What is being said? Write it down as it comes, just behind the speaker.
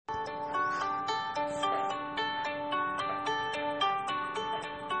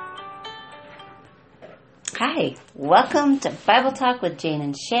Hi, welcome to Bible Talk with Jane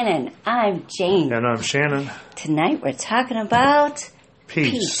and Shannon. I'm Jane. And I'm Shannon. Tonight we're talking about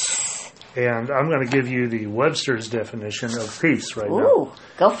Peace. And I'm going to give you the Webster's definition of peace right now. Ooh,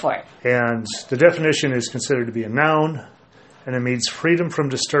 go for it. And the definition is considered to be a noun, and it means freedom from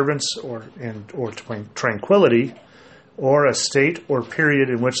disturbance or tranquility, or a state or period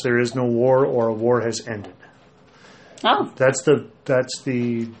in which there is no war or a war has ended. Oh. That's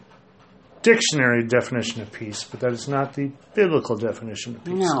the dictionary definition of peace, but that is not the biblical definition of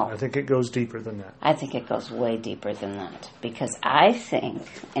peace. No. I think it goes deeper than that. I think it goes way deeper than that, because I think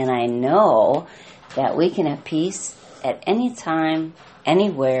and I know that we can have peace at any time,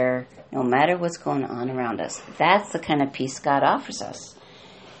 anywhere, no matter what's going on around us. That's the kind of peace God offers us.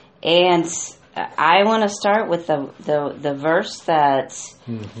 And I want to start with the verse that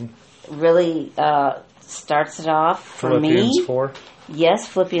really starts it off for me. Philippians 4. Yes,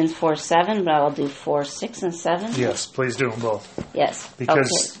 Philippians 4:7, but I will do 4:6 and 7. Yes, please do them both. Yes.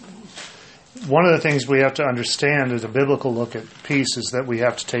 Because one of the things we have to understand as a biblical look at peace is that we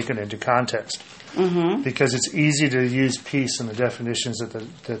have to take it into context. Mm-hmm. Because it's easy to use peace in the definitions that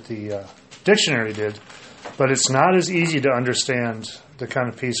the dictionary did, but it's not as easy to understand the kind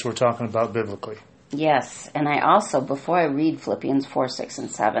of peace we're talking about biblically. Yes, and I also, before I read Philippians 4:6 and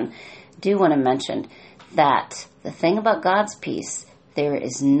 7, do want to mention that the thing about God's peace, there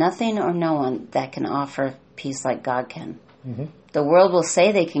is nothing or no one that can offer peace like God can. Mm-hmm. The world will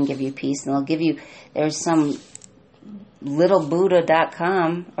say they can give you peace, and they'll give you, there's some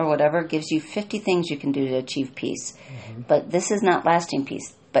littlebuddha.com or whatever, gives you 50 things you can do to achieve peace. Mm-hmm. But this is not lasting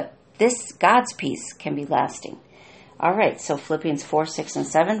peace. But this, God's peace, can be lasting. All right, so Philippians 4:6 and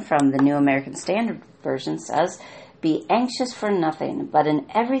 7 from the New American Standard Version says, "Be anxious for nothing, but in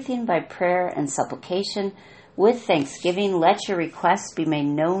everything by prayer and supplication, with thanksgiving, let your requests be made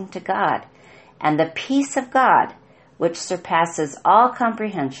known to God. And the peace of God, which surpasses all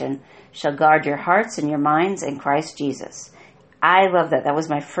comprehension, shall guard your hearts and your minds in Christ Jesus." I love that. That was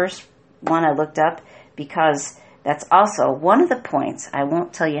my first one I looked up, because that's also one of the points. I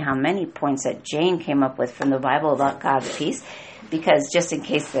won't tell you how many points that Jane came up with from the Bible about God's peace, because just in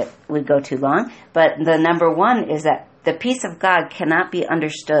case that would go too long. But the number one is that the peace of God cannot be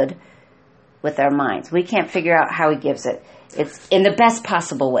understood with our minds. We can't figure out how He gives it. It's in the best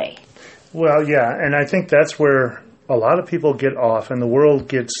possible way. Well, yeah, and I think that's where a lot of people get off, and the world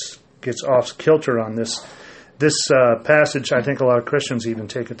gets off kilter on this. This passage, I think a lot of Christians even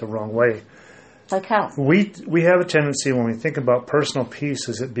take it the wrong way. Like how? We have a tendency when we think about personal peace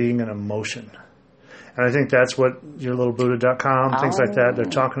as it being an emotion. And I think that's what your littlebuddha.com, things like that, they're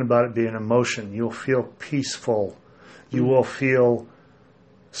talking about it being an emotion. You'll feel peaceful. You will feel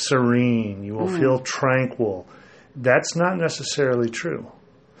serene. You will feel tranquil. That's not necessarily true.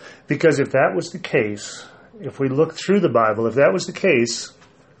 Because if that was the case, if we look through the Bible, if that was the case,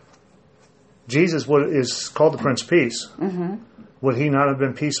 Jesus is called the Prince of Peace. Mm-hmm. Would He not have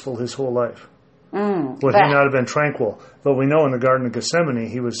been peaceful His whole life? Would He not have been tranquil? But we know in the Garden of Gethsemane,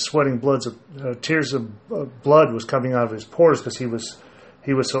 He was sweating tears of blood was coming out of His pores because He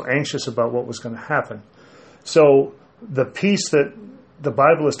was so anxious about what was going to happen. So the peace that the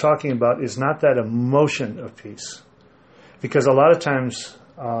Bible is talking about is not that emotion of peace. Because a lot of times,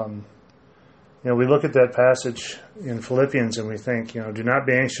 we look at that passage in Philippians and we think, do not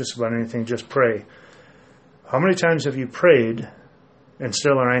be anxious about anything, just pray. How many times have you prayed and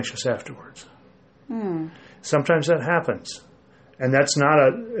still are anxious afterwards? Sometimes that happens. And it's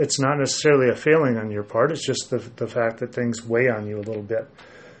not necessarily a failing on your part. It's just the fact that things weigh on you a little bit.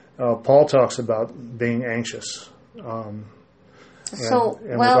 Paul talks about being anxious.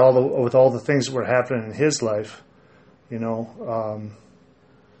 With all the things that were happening in his life,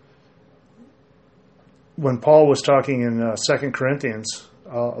 when Paul was talking in 2 Corinthians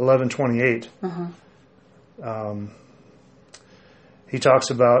 11:28, he talks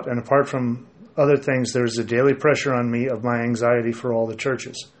about, and apart from other things, there's a daily pressure on me of my anxiety for all the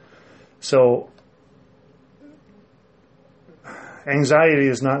churches. So anxiety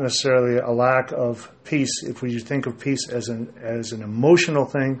is not necessarily a lack of peace. If we think of peace as an emotional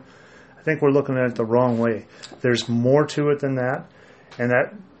thing, I think we're looking at it the wrong way. There's more to it than that, and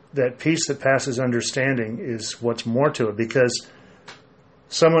that peace that passes understanding is what's more to it, because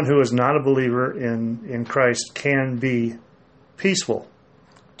someone who is not a believer in Christ can be peaceful.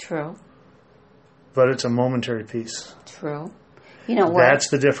 True. But it's a momentary peace. True. You know what? That's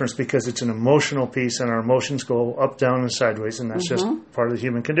the difference, because it's an emotional peace, and our emotions go up, down, and sideways, and that's just part of the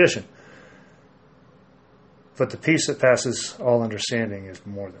human condition. But the peace that passes all understanding is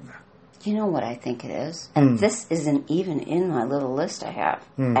more than that. You know what I think it is? And this isn't even in my little list I have.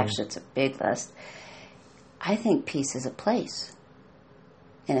 Actually, it's a big list. I think peace is a place,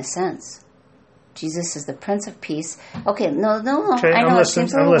 in a sense. Jesus is the Prince of Peace. Okay, no. Okay, I know it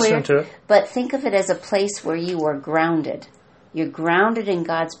seems a little weird, to it. but think of it as a place where you are grounded. You're grounded in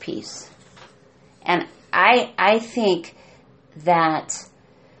God's peace. And I think that,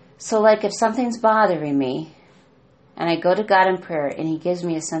 so like if something's bothering me, and I go to God in prayer, and He gives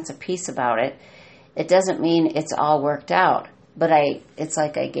me a sense of peace about it, it doesn't mean it's all worked out. But it's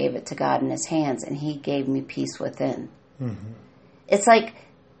like I gave it to God in His hands, and He gave me peace within. Mm-hmm. It's like,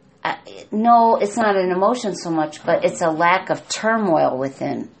 no, it's not an emotion so much, but it's a lack of turmoil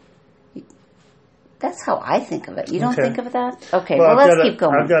within. That's how I think of it. You don't think of that? Okay, well let's keep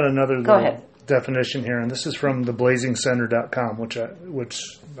going. I've got another definition here, and this is from theblazingcenter.com, which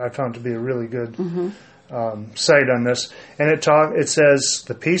I found to be a really good site on this. And it says,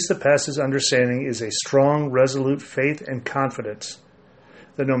 the peace that passes understanding is a strong, resolute faith and confidence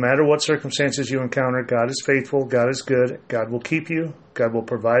that no matter what circumstances you encounter, God is faithful, God is good, God will keep you, God will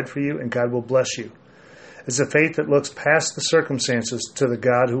provide for you, and God will bless you. It's a faith that looks past the circumstances to the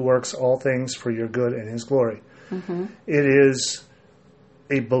God who works all things for your good and His glory. Mm-hmm. It is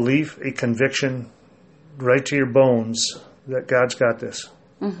a belief, a conviction, right to your bones that God's got this.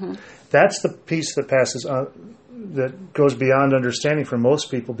 Mm-hmm. That's the peace that passes, that goes beyond understanding for most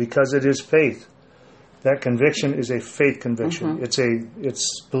people, because it is faith. That conviction is a faith conviction. Mm-hmm.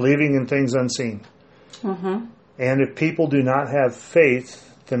 It's believing in things unseen. Mm-hmm. And if people do not have faith,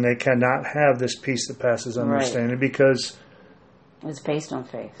 then they cannot have this peace that passes understanding, because it's based on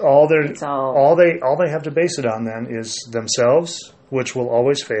faith. All they have to base it on then is themselves, which will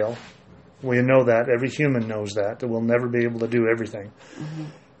always fail. We know that. Every human knows that we'll never be able to do everything. Mm-hmm.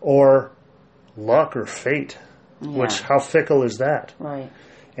 Or luck or fate, which how fickle is that? Right.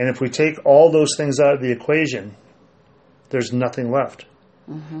 And if we take all those things out of the equation, there's nothing left.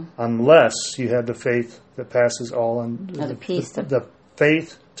 Mm-hmm. Unless you have the faith that passes all, the peace, the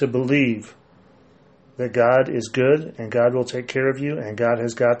faith to believe that God is good and God will take care of you and God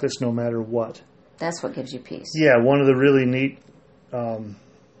has got this no matter what. That's what gives you peace. Yeah, one of the really neat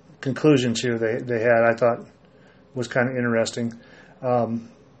conclusions here they had, I thought was kind of interesting.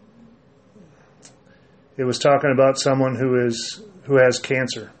 It was talking about someone who has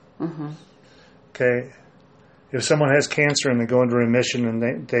cancer. Mm-hmm. Okay, if someone has cancer and they go into remission and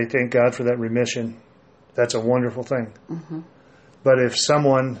they thank God for that remission, that's a wonderful thing. Mm-hmm. But if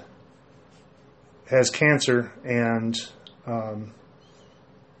someone has cancer and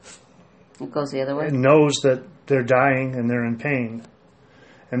it goes the other way, knows that they're dying and they're in pain,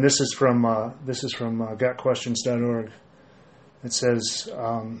 and this is from GotQuestions.org. It says,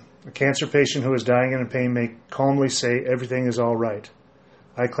 a cancer patient who is dying and in pain may calmly say, everything is all right.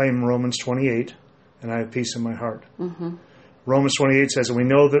 I claim Romans 28, and I have peace in my heart. Mm-hmm. Romans 28 says, and we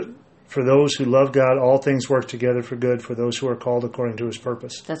know that for those who love God, all things work together for good for those who are called according to His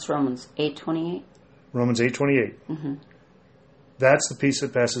purpose. That's Romans 8:28? Romans 8:28. Mm-hmm. That's the peace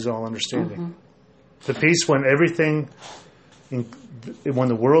that passes all understanding. Mm-hmm. The peace when when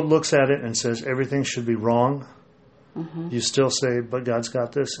the world looks at it and says everything should be wrong, mm-hmm. you still say, but God's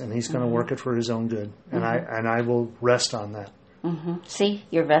got this, and He's going to work it for His own good. And mm-hmm. I will rest on that. Mm-hmm. See,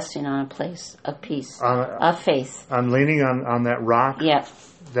 you're resting on a place of peace, of faith. I'm leaning on that rock. Yeah.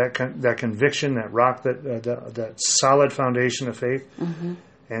 That conviction, that rock, that solid foundation of faith. Mm-hmm.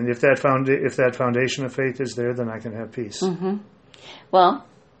 And if that foundation of faith is there, then I can have peace. Mm-hmm. Well,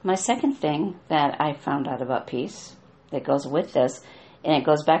 my second thing that I found out about peace that goes with this, and it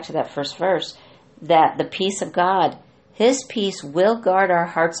goes back to that first verse, that the peace of God, His peace will guard our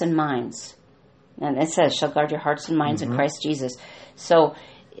hearts and minds. And it says, shall guard your hearts and minds mm-hmm. in Christ Jesus. So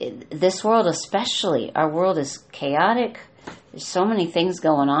this world especially, our world is chaotic. There's so many things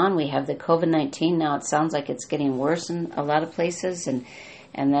going on. We have the COVID-19 now. It sounds like it's getting worse in a lot of places. And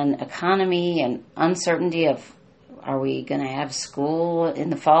then economy and uncertainty of, are we going to have school in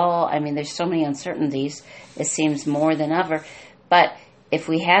the fall? I mean, there's so many uncertainties. It seems more than ever. But if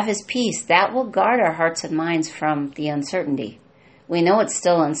we have His peace, that will guard our hearts and minds from the uncertainty. We know it's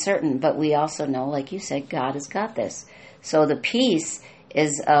still uncertain, but we also know, like you said, God has got this. So the peace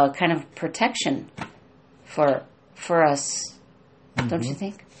is a kind of protection for us, mm-hmm. don't you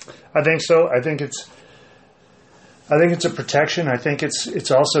think? I think so. I think it's a protection. I think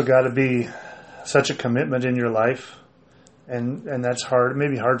it's also got to be such a commitment in your life, and that's hard.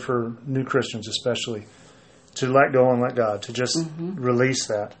 Maybe hard for new Christians especially, to let go and let God, to just mm-hmm. release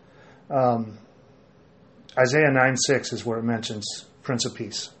that. Isaiah 9:6 is where it mentions Prince of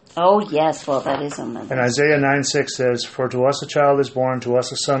Peace. Oh, yes. Well, that is on the list. And Isaiah 9:6 says, for to us a child is born, to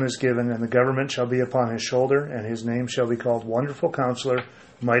us a son is given, and the government shall be upon His shoulder, and His name shall be called Wonderful Counselor,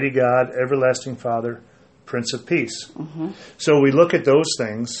 Mighty God, Everlasting Father, Prince of Peace. So we look at those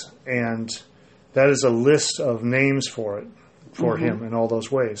things, and that is a list of names for it, for him in all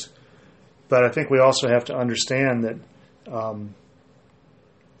those ways. But I think we also have to understand that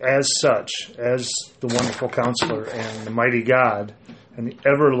as such, as the wonderful counselor and the mighty God and the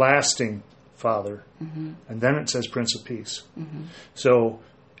everlasting Father, and then it says Prince of Peace. So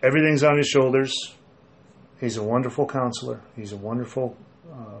everything's on his shoulders. He's a wonderful counselor. He's a wonderful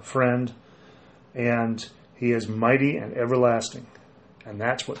friend. And he is mighty and everlasting. And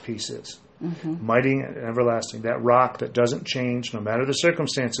that's what peace is. Mighty and everlasting. That rock that doesn't change no matter the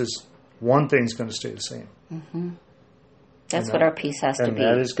circumstances. One thing's going to stay the same. That's what our peace has to be. And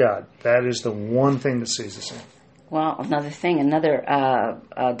that is God. That is the one thing that stays the same. Well, another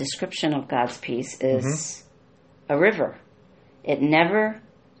description of God's peace is a river.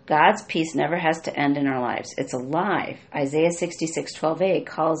 God's peace never has to end in our lives. It's alive. Isaiah 66:12a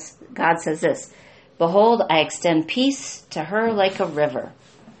God says this, "Behold, I extend peace to her like a river."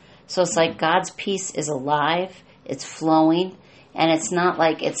 So it's like God's peace is alive, it's flowing, and it's not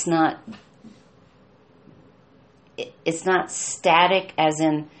static as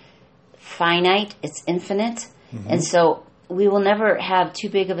in finite, it's infinite. And so we will never have too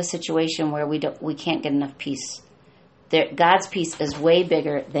big of a situation where we can't get enough peace. God's peace is way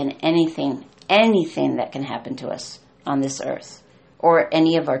bigger than anything that can happen to us on this earth, or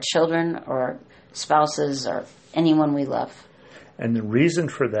any of our children or spouses or anyone we love. And the reason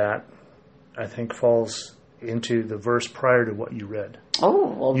for that, I think, falls into the verse prior to what you read.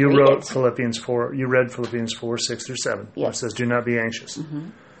 Oh, well, you wrote Philippians 4. You read Philippians 4:6-7. Yes. Where it says, "Do not be anxious."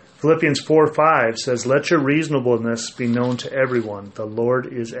 Philippians 4:5 says, "Let your reasonableness be known to everyone. The Lord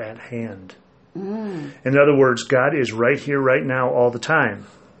is at hand." In other words, God is right here, right now, all the time.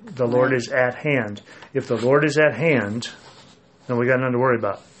 The Lord is at hand. If the Lord is at hand, then we got nothing to worry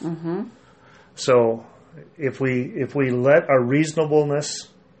about. So, if we let our reasonableness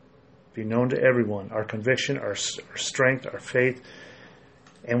be known to everyone, our conviction, our strength, our faith,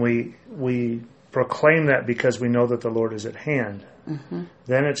 and we proclaim that because we know that the Lord is at hand,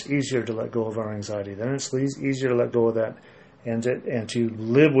 then it's easier to let go of our anxiety. Then it's easier to let go of that and to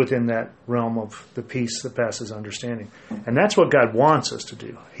live within that realm of the peace that passes understanding. And that's what God wants us to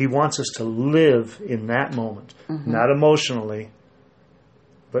do. He wants us to live in that moment, not emotionally,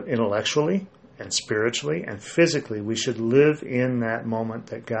 but intellectually and spiritually and physically. We should live in that moment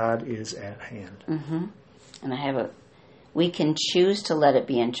that God is at hand. And we can choose to let it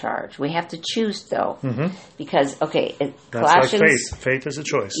be in charge. We have to choose, though, because Colossians. That's like faith. Faith is a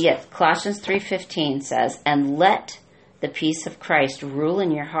choice. Yes, Colossians 3:15 says, "And let the peace of Christ rule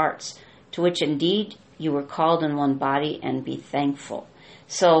in your hearts, to which indeed you were called in one body, and be thankful."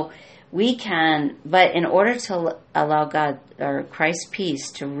 So we can, but in order to allow God or Christ's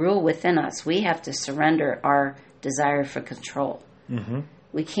peace to rule within us, we have to surrender our desire for control.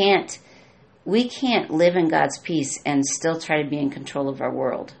 We can't live in God's peace and still try to be in control of our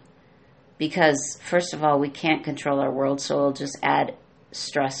world. Because, first of all, we can't control our world, so it'll just add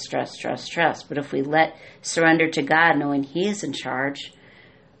stress. But if we surrender to God, knowing He is in charge,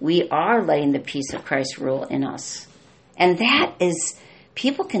 we are letting the peace of Christ rule in us. And that is,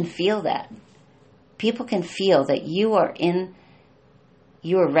 people can feel that. People can feel that you are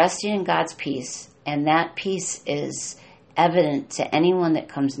resting in God's peace, and that peace is evident to anyone that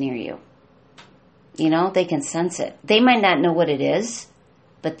comes near you. You know, they can sense it. They might not know what it is,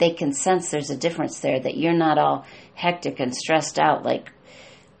 but they can sense there's a difference there, that you're not all hectic and stressed out like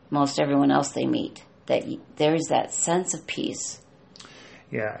most everyone else they meet, that there's that sense of peace.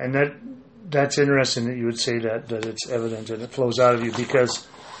 Yeah, and that's interesting that you would say that it's evident and it flows out of you, because...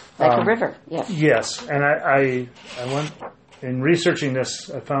 Like a river, yeah. Yes, and I went, in researching this,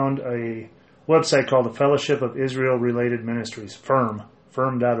 I found a website called the Fellowship of Israel Related Ministries,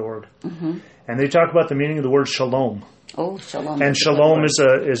 firm.org. And they talk about the meaning of the word shalom. Oh, shalom. And shalom is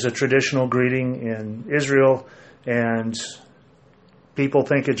a traditional greeting in Israel, and people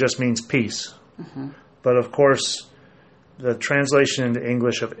think it just means peace. But of course, the translation into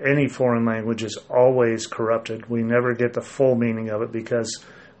English of any foreign language is always corrupted. We never get the full meaning of it, because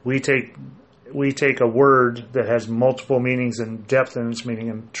we take a word that has multiple meanings and depth in its meaning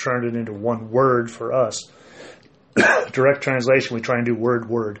and turn it into one word for us. Direct translation, we try and do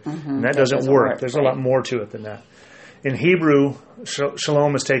word. And that doesn't work. There's a lot more to it than that. In Hebrew,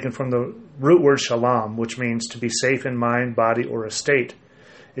 shalom is taken from the root word shalom, which means to be safe in mind, body, or estate.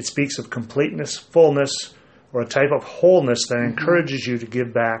 It speaks of completeness, fullness, or a type of wholeness that encourages you to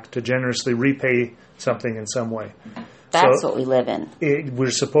give back, to generously repay something in some way. That's what we live in.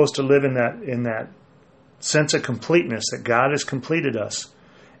 We're supposed to live in that sense of completeness, that God has completed us.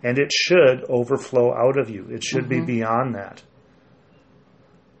 And it should overflow out of you. It should be beyond that.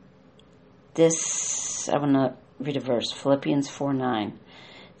 I want to read a verse, Philippians 4:9.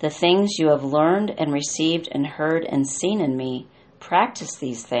 The things you have learned and received and heard and seen in me, practice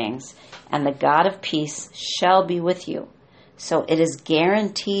these things, and the God of peace shall be with you. So it is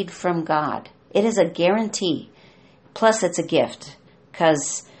guaranteed from God. It is a guarantee. Plus it's a gift.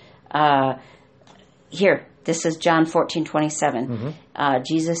 Because here, this is John 14:27.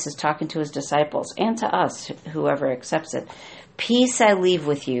 Jesus is talking to his disciples and to us, whoever accepts it. Peace I leave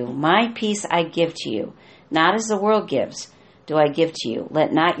with you. My peace I give to you. Not as the world gives, do I give to you.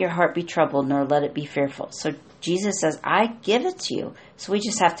 Let not your heart be troubled, nor let it be fearful. So Jesus says, I give it to you. So we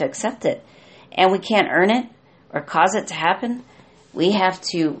just have to accept it. And we can't earn it or cause it to happen. We have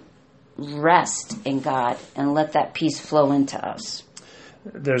to rest in God and let that peace flow into us.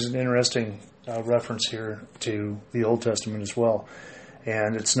 There's an interesting reference here to the Old Testament as well.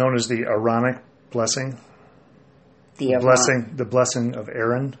 And it's known as the Aaronic blessing. The blessing of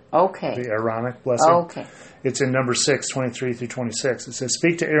Aaron. Okay. The Aaronic blessing. Okay. It's in Numbers 6:23 through 26. It says,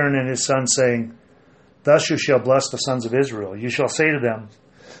 Speak to Aaron and his sons, saying, Thus you shall bless the sons of Israel. You shall say to them,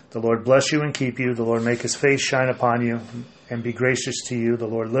 The Lord bless you and keep you. The Lord make his face shine upon you and be gracious to you. The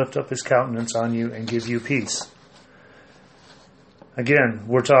Lord lift up his countenance on you and give you peace. Again,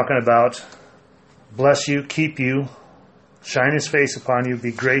 we're talking about bless you, keep you, shine his face upon you,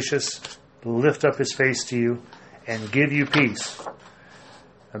 be gracious, lift up his face to you, and give you peace.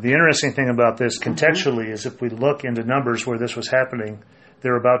 Now, the interesting thing about this contextually is if we look into Numbers where this was happening,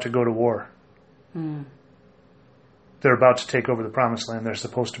 they're about to go to war. They're about to take over the Promised Land. They're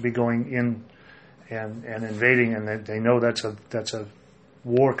supposed to be going in and invading, and they know that's a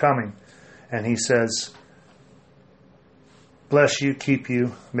war coming. And he says, bless you, keep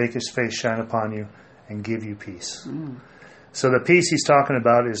you, make his face shine upon you, and give you peace. So the peace he's talking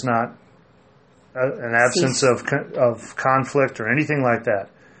about is not an absence of conflict or anything like that.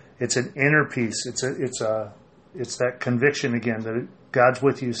 It's an inner peace. It's that conviction again that God's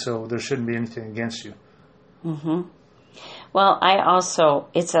with you, so there shouldn't be anything against you. Well,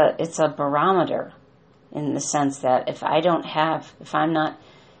 it's a barometer in the sense that if I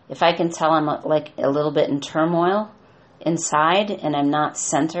can tell I'm like a little bit in turmoil inside and I'm not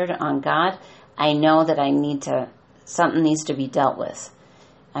centered on God, I know that something needs to be dealt with.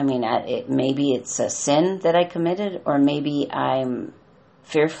 I mean, maybe it's a sin that I committed, or maybe I'm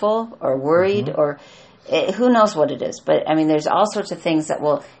fearful or worried, or who knows what it is. But, I mean, there's all sorts of things that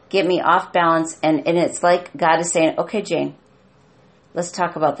will get me off balance, and it's like God is saying, okay, Jane, let's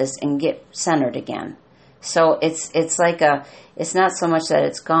talk about this and get centered again. So it's like it's not so much that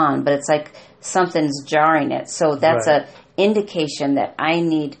it's gone, but it's like something's jarring it. So that's an indication that I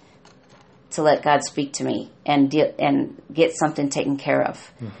need to let God speak to me and get something taken care of,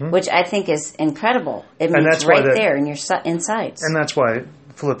 which I think is incredible. It means there in your insides. And that's why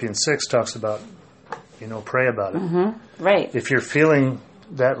Philippians 6 talks about, pray about it. Right. If you're feeling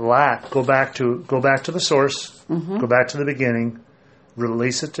that lack, go back to the source, go back to the beginning,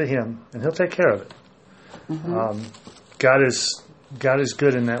 release it to him, and he'll take care of it. God is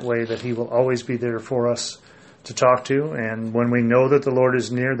good in that way, that he will always be there for us to talk to, and when we know that the Lord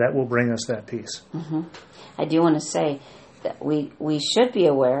is near, that will bring us that peace. I do want to say that we should be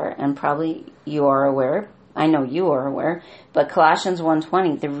aware, and probably you are aware, I know you are aware, but Colossians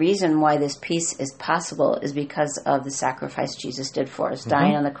 1:20, the reason why this peace is possible is because of the sacrifice Jesus did for us,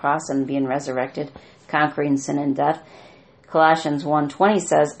 dying on the cross and being resurrected, conquering sin and death. Colossians 1:20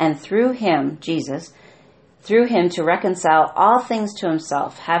 says, and through him, Jesus, through him to reconcile all things to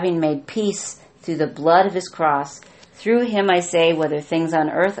himself, having made peace through the blood of his cross. Through him I say, whether things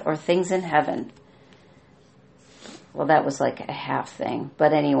on earth or things in heaven. Well, that was like a half thing.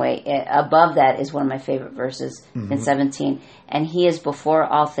 But anyway, above that is one of my favorite verses in 17. And he is before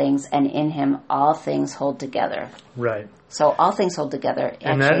all things, and in him all things hold together. Right. So all things hold together.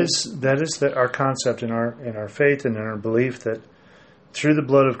 And that is our concept in our faith and in our belief that through the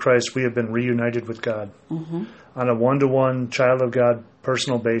blood of Christ we have been reunited with God on a one-to-one child of God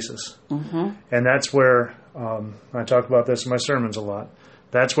personal basis. And that's where, I talk about this in my sermons a lot,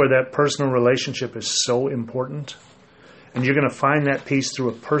 that's where that personal relationship is so important. And you're going to find that peace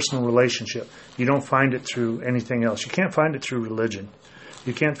through a personal relationship. You don't find it through anything else. You can't find it through religion.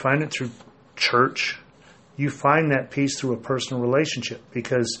 You can't find it through church. You find that peace through a personal relationship,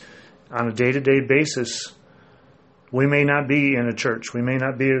 because on a day-to-day basis, we may not be in a church. We may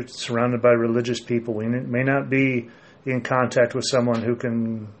not be surrounded by religious people. We may not be in contact with someone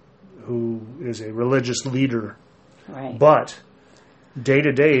who is a religious leader. Right. But day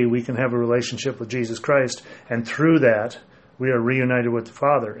to day, we can have a relationship with Jesus Christ, and through that, We are reunited with the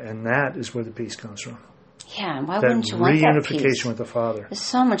Father, and that is where the peace comes from. Yeah, and why wouldn't you want that reunification peace? with the Father. It's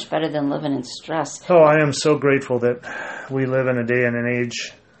so much better than living in stress. Oh, I am so grateful that we live in a day and an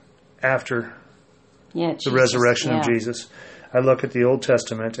age after the resurrection of Jesus. I look at the Old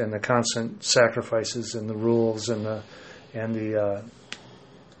Testament and the constant sacrifices and the rules and the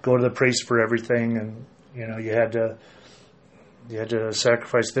go to the priest for everything, and you had to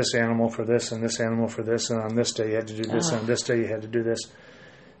sacrifice this animal for this and this animal for this, and on this day you had to do this, and on this day you had to do this.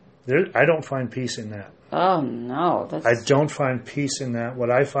 I don't find peace in that. Oh, no. I don't find peace in that. What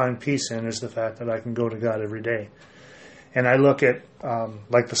I find peace in is the fact that I can go to God every day. And I look at,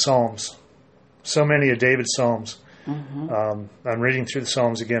 like the Psalms, so many of David's Psalms. Mm-hmm. I'm reading through the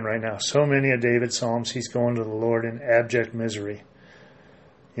Psalms again right now. So many of David's Psalms, he's going to the Lord in abject misery.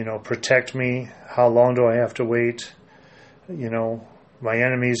 Protect me. How long do I have to wait? My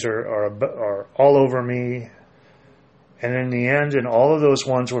enemies are all over me. And in the end, in all of those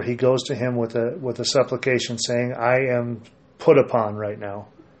ones where he goes to him with a supplication saying, I am put upon right now,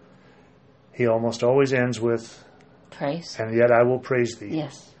 he almost always ends with praise. And yet I will praise thee.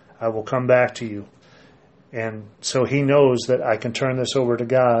 Yes. I will come back to you. And so he knows that I can turn this over to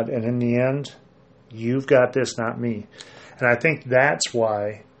God, and in the end, you've got this, not me. And I think that's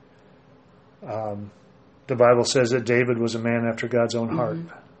why the Bible says that David was a man after God's own heart.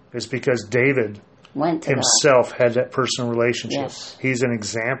 It's because David himself had that personal relationship. Yes. He's an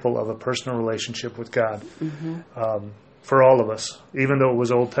example of a personal relationship with God. For all of us, even though it was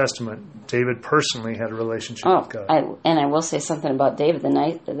Old Testament, David personally had a relationship with God. I will say something about David.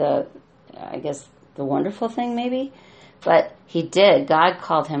 I guess the wonderful thing maybe, but he did. God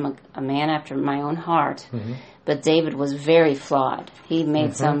called him a man after my own heart. But David was very flawed. He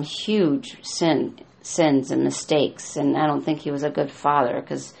made some huge sins and mistakes, and I don't think he was a good father.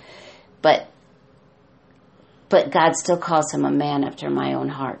 But God still calls him a man after my own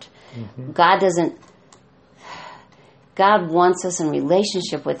heart. God wants us in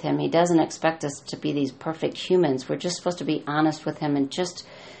relationship with him. He doesn't expect us to be these perfect humans. We're just supposed to be honest with him and just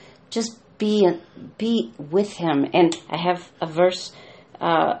be with him. And I have a verse,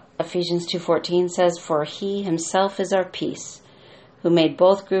 Ephesians 2:14 says, "For he himself is our peace, who made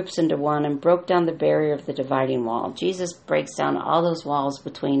both groups into one and broke down the barrier of the dividing wall." Jesus breaks down all those walls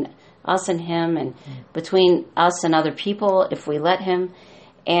between us and him, and between us and other people if we let him.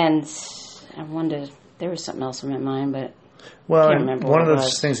 And I wondered, there was something else in my mind, but I can't remember one of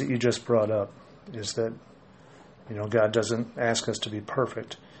those things that you just brought up is that God doesn't ask us to be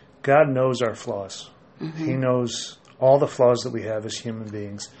perfect. God knows our flaws. He knows all the flaws that we have as human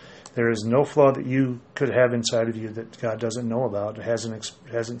beings. There is no flaw that you could have inside of you that God doesn't know about,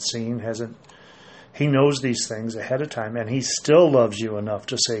 hasn't seen. He knows these things ahead of time, and he still loves you enough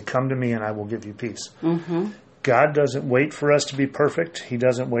to say, "Come to me and I will give you peace." God doesn't wait for us to be perfect. He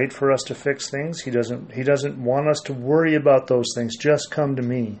doesn't wait for us to fix things. He doesn't want us to worry about those things. Just come to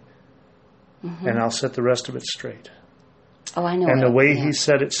me, and I'll set the rest of it straight. Oh, I know. And the way he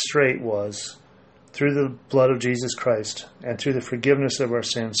set it straight was through the blood of Jesus Christ and through the forgiveness of our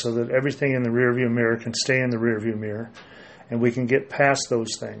sins, so that everything in the rearview mirror can stay in the rearview mirror, and we can get past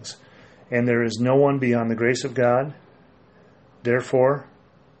those things. And there is no one beyond the grace of God. Therefore,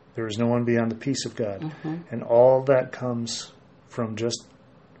 there is no one beyond the peace of God. And all that comes from just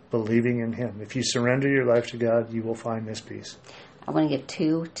believing in him. If you surrender your life to God, you will find this peace. I want to give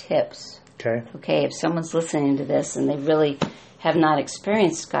 2 tips. Okay, if someone's listening to this and they really have not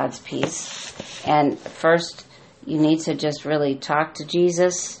experienced God's peace, and first you need to just really talk to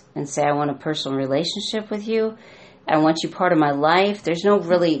Jesus and say, "I want a personal relationship with you. I want you part of my life." There's no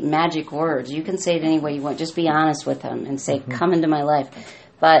really magic words. You can say it any way you want. Just be honest with him and say, "Come into my life."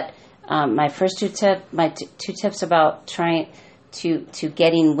 But my first 2 tips about trying to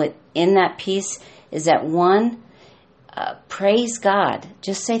getting within that peace is that, one, praise God.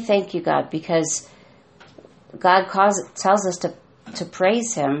 Just say thank you, God, because God tells us to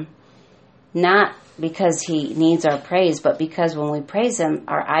praise him, not because he needs our praise, but because when we praise him,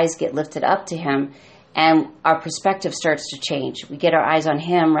 our eyes get lifted up to him, and our perspective starts to change. We get our eyes on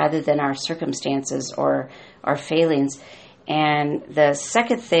him rather than our circumstances or our failings. And the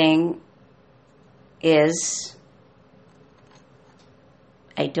second thing is,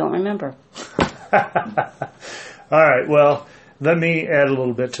 I don't remember. All right, well, let me add a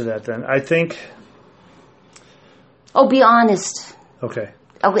little bit to that then. I think... Oh, be honest. Okay.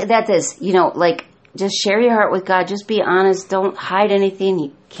 That is, just share your heart with God. Just be honest. Don't hide anything.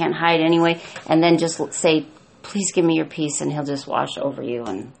 You can't hide anyway. And then just say, "Please give me your peace," and he'll just wash over you.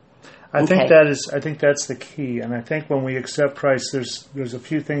 And I think that's the key. And I think when we accept Christ, there's a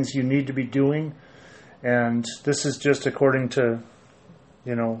few things you need to be doing, And this is just according to,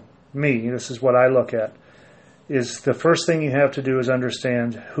 me. This is what I look at. Is the first thing you have to do is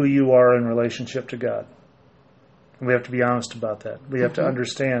understand who you are in relationship to God. And we have to be honest about that. We have to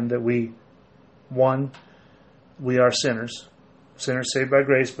understand that we are sinners. Sinners saved by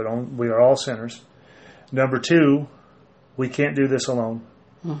grace, but we are all sinners. Number two, we can't do this alone.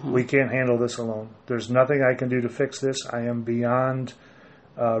 We can't handle this alone. There's nothing I can do to fix this. I am beyond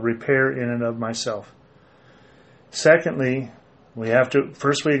repair in and of myself. Secondly, we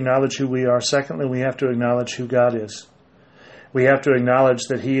acknowledge who we are. Secondly, we have to acknowledge who God is. We have to acknowledge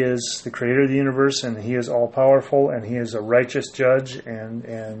that He is the creator of the universe, and He is all-powerful, and He is a righteous judge, and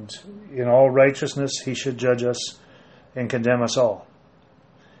in all righteousness He should judge us and condemn us all.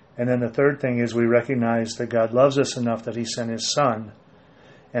 And then the third thing is we recognize that God loves us enough that He sent His Son,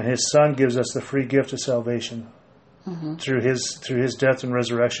 and His Son gives us the free gift of salvation. Through His death and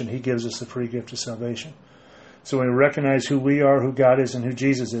resurrection, He gives us the free gift of salvation. So when we recognize who we are, who God is, and who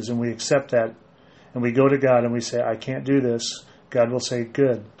Jesus is, and we accept that, and we go to God and we say, I can't do this, God will say,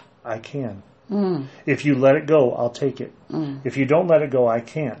 good, I can. If you let it go, I'll take it. If you don't let it go, I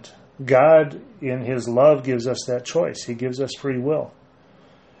can't. God, in His love, gives us that choice. He gives us free will.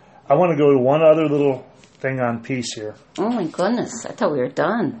 I want to go to one other little thing on peace here. Oh my goodness, I thought we were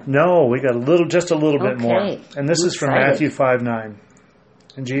done. No, we got just a little bit more. And this is from excited. Matthew 5:9.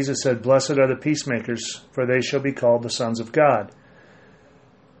 And Jesus said, blessed are the peacemakers, for they shall be called the sons of God.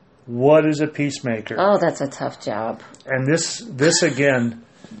 What is a peacemaker? Oh, that's a tough job. And this again,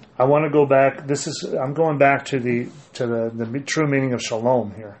 I want to go back. I'm going back to the true meaning of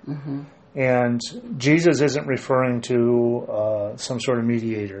shalom here. And Jesus isn't referring to some sort of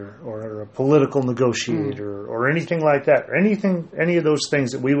mediator or a political negotiator or anything like that, or any of those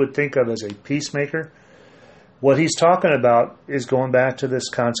things that we would think of as a peacemaker. What He's talking about is going back to this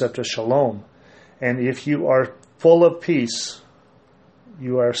concept of shalom. And if you are full of peace,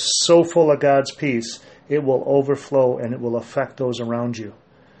 you are so full of God's peace, it will overflow and it will affect those around you.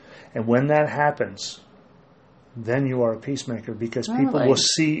 And when that happens, then you are a peacemaker, because people will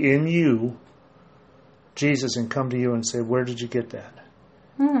see in you Jesus and come to you and say, where did you get that?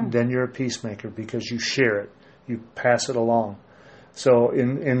 Then you're a peacemaker because you share it. You pass it along. So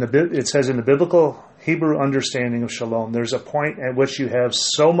it says in the biblical Hebrew understanding of shalom, there's a point at which you have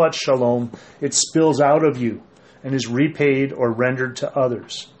so much shalom, it spills out of you and is repaid or rendered to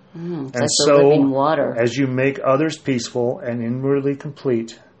others. It's and like so, the living water. as you make others peaceful and inwardly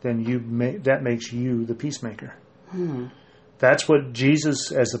complete, then that makes you the peacemaker. That's what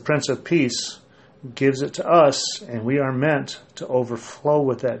Jesus, as the Prince of Peace, gives it to us, and we are meant to overflow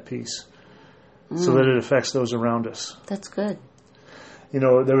with that peace so that it affects those around us. That's good.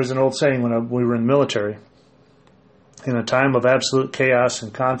 There was an old saying when we were in the military, in a time of absolute chaos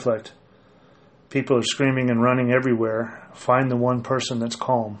and conflict, people are screaming and running everywhere. Find the one person that's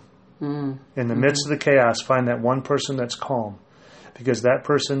calm. In the midst of the chaos, find that one person that's calm, because that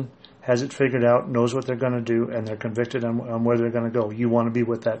person has it figured out, knows what they're going to do, and they're convicted on where they're going to go. You want to be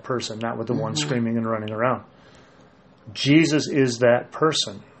with that person, not with the one screaming and running around. Jesus is that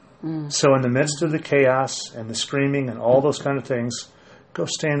person. So in the midst of the chaos and the screaming and all those kind of things, go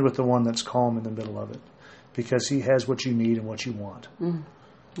stand with the one that's calm in the middle of it, because He has what you need and what you want,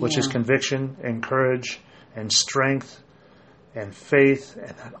 which is conviction and courage and strength and faith,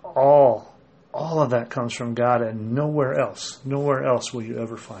 and that all of that comes from God, and nowhere else will you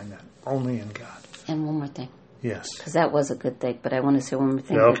ever find that. Only in God. And one more thing. Yes. Because that was a good thing, but I want to say one more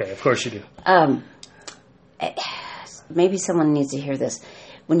thing. Okay, of course you do. Maybe someone needs to hear this.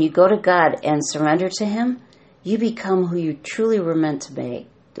 When you go to God and surrender to Him, you become who you truly were meant to be,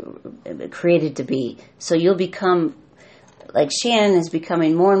 created to be. So you'll become, like Shannon is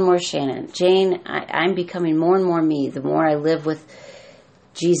becoming more and more Shannon. Jane, I'm becoming more and more me the more I live with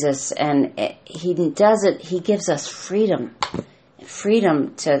Jesus. And He does it, He gives us freedom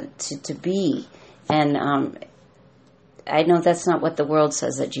to be. And I know that's not what the world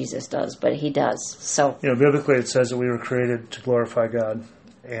says that Jesus does, but He does. So biblically it says that we were created to glorify God.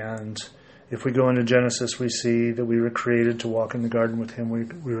 And if we go into Genesis, we see that we were created to walk in the garden with Him.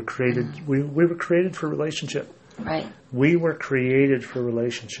 We were created. We were created for relationship. Right. We were created for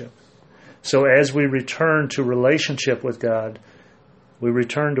relationship. So as we return to relationship with God, we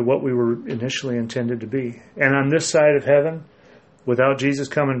return to what we were initially intended to be. And on this side of heaven, without Jesus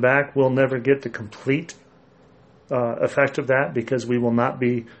coming back, we'll never get the complete effect of that, because we will not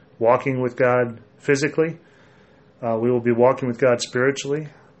be walking with God physically. We will be walking with God spiritually.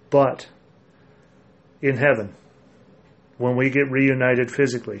 But in heaven, when we get reunited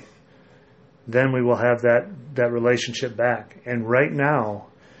physically, then we will have that relationship back. And right now,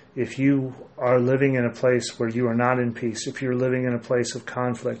 if you are living in a place where you are not in peace, if you're living in a place of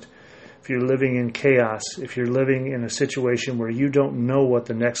conflict, if you're living in chaos, if you're living in a situation where you don't know what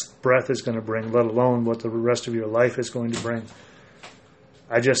the next breath is going to bring, let alone what the rest of your life is going to bring,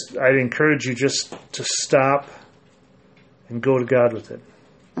 I'd encourage you just to stop and go to God with it.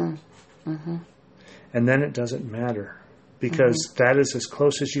 Mm-hmm. And then it doesn't matter, because that is as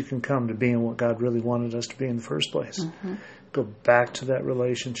close as you can come to being what God really wanted us to be in the first place. Mm-hmm. Go back to that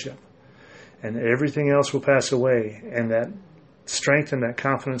relationship. And everything else will pass away. And that strength and that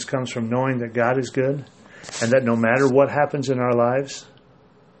confidence comes from knowing that God is good, and that no matter what happens in our lives,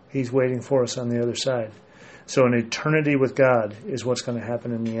 He's waiting for us on the other side. So an eternity with God is what's going to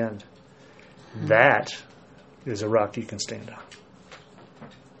happen in the end. Mm-hmm. That is a rock you can stand on.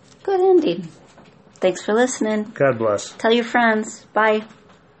 Good ending. Thanks for listening. God bless. Tell your friends. Bye.